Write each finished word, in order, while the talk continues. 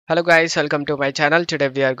Hello guys, welcome to my channel. Today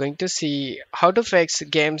we are going to see how to fix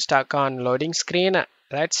game stuck on loading screen.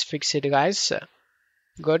 Let's fix it guys.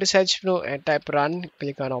 Go to search menu and type run,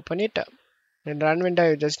 click on open it. In run window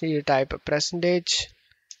you just need to type percentage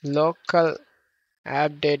local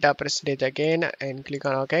app data percentage again and click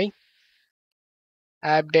on OK.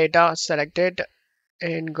 App data selected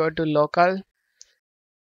and go to local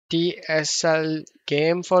TSL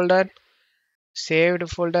game folder, saved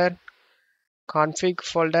folder, config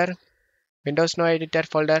folder, Windows no editor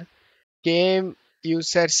folder, game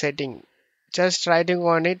user setting. Just writing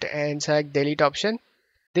on it and select delete option.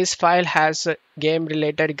 This file has game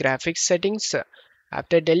related graphics settings.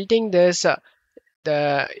 After deleting this,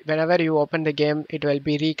 the whenever you open the game it will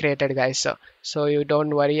be recreated guys, so you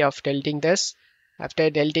don't worry of deleting this. After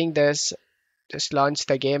deleting this, just launch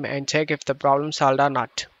the game and check if the problem solved or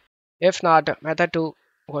not. If not, method 2,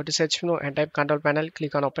 go to search menu and type control panel,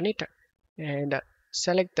 click on open it and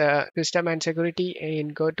select the system and security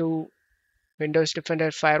and go to Windows Defender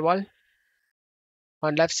Firewall.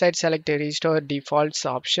 On left side, select the restore defaults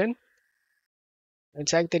option and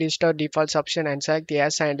select the restore defaults option and select the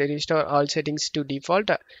yes and restore all settings to default,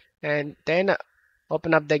 and then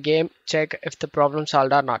open up the game, check if the problem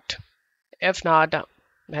solved or not. If not,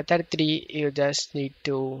 method 3, you just need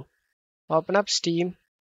to open up Steam,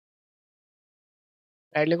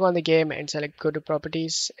 right click on the game and select go to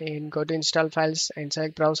properties and go to install files and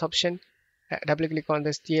select browse option. Double click on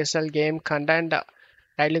this TSL game content,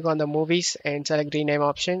 right click on the movies and select rename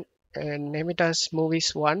option and name it as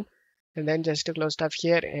movies 1, and then just to close stuff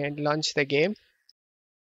here and launch the game.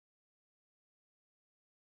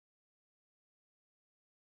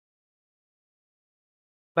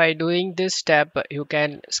 By doing this step you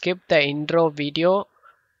can skip the intro video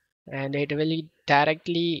and it will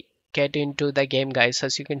directly get into the game guys,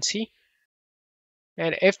 as you can see.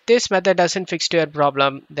 And if this method doesn't fix your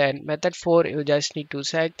problem, then method 4, you just need to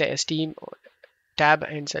select the Steam tab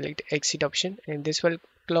and select exit option, and this will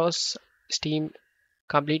close Steam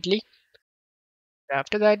completely.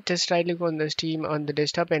 After that, just right click on the Steam on the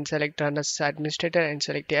desktop and select run as administrator and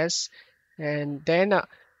select yes, and then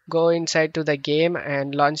go inside to the game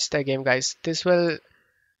and launch the game guys. This will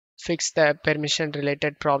fix the permission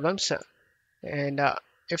related problems. And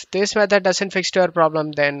if this method doesn't fix your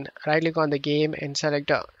problem, then right click on the game and select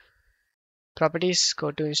properties,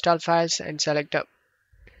 go to install files and select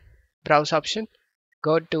browse option,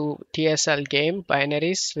 go to TSL game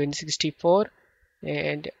binaries Win64,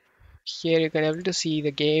 and here you can able to see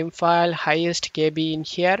the game file highest KB in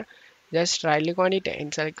here. Just right click on it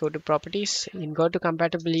and select go to properties and go to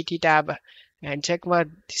compatibility tab and check for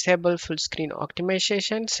disable full screen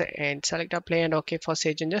optimizations and select apply and OK for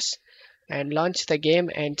save changes and launch the game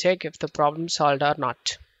and check if the problem solved or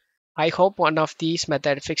not. I hope one of these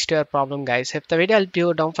methods fixed your problem guys. If the video helped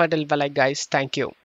you, don't forget to leave a like guys. Thank you.